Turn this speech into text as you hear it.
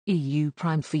EU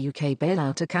primed for UK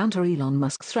bailout to counter Elon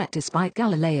Musk threat despite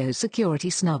Galileo's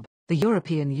security snub. The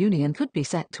European Union could be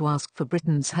set to ask for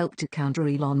Britain's help to counter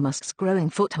Elon Musk's growing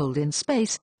foothold in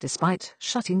space, despite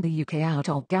shutting the UK out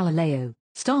of Galileo.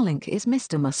 Starlink is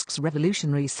Mr Musk's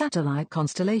revolutionary satellite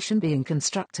constellation being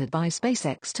constructed by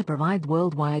SpaceX to provide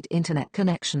worldwide internet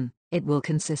connection. It will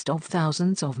consist of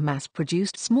thousands of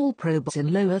mass-produced small probes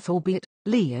in low Earth orbit,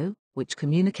 LEO, which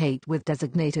communicate with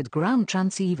designated ground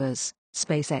transceivers.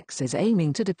 SpaceX is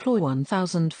aiming to deploy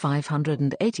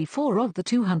 1,584 of the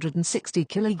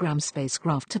 260-kilogram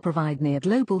spacecraft to provide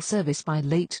near-global service by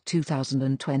late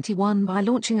 2021 by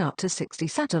launching up to 60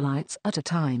 satellites at a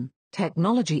time.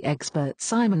 Technology expert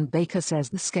Simon Baker says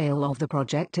the scale of the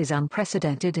project is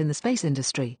unprecedented in the space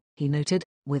industry. He noted,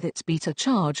 with its beta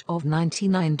charge of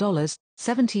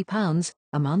 £99.70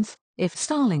 a month, if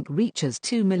Starlink reaches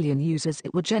 2 million users,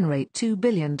 it would generate $2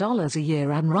 billion a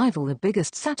year and rival the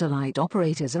biggest satellite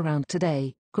operators around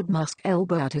today. Could Musk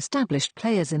elbow out established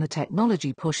players in a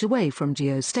technology push away from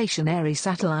geostationary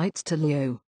satellites to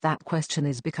LEO? That question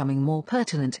is becoming more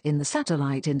pertinent in the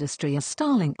satellite industry as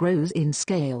Starlink grows in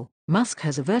scale. Musk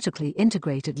has a vertically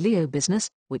integrated LEO business,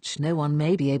 which no one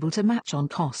may be able to match on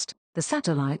cost. The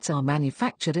satellites are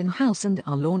manufactured in-house and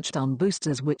are launched on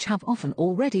boosters which have often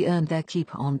already earned their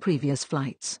keep on previous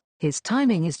flights. His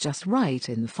timing is just right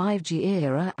in the 5G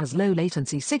era as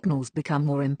low-latency signals become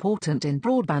more important in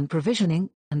broadband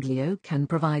provisioning, and LEO can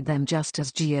provide them just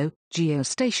as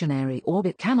geostationary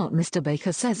orbit cannot. Mr.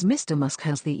 Baker says Mr. Musk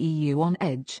has the EU on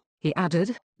edge. He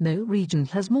added, "No region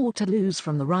has more to lose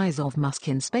from the rise of Musk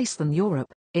in space than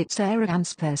Europe. Its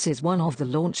Arianespace is one of the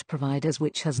launch providers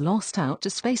which has lost out to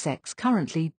SpaceX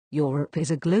currently. Europe is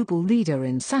a global leader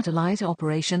in satellite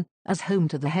operation, as home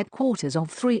to the headquarters of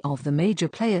 3 of the major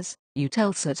players,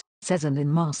 Eutelsat, SES and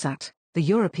Inmarsat. The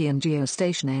European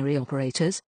geostationary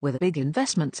operators, with big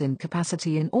investments in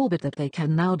capacity in orbit that they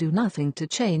can now do nothing to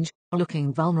change, are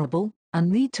looking vulnerable, and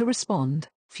need to respond.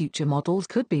 Future models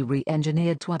could be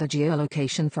re-engineered to add a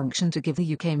geolocation function to give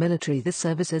the UK military the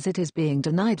services it is being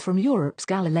denied from Europe's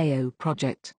Galileo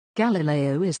project.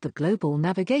 Galileo is the Global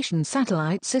Navigation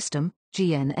Satellite System,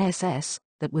 GNSS,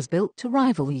 that was built to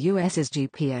rival the US's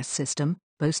GPS system,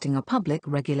 boasting a public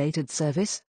regulated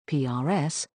service,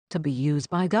 PRS, to be used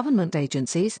by government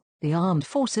agencies, the armed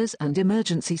forces and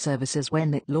emergency services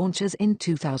when it launches in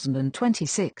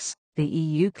 2026. The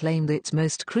EU claimed its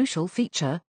most crucial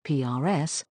feature,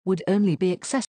 PRS, would only be accessible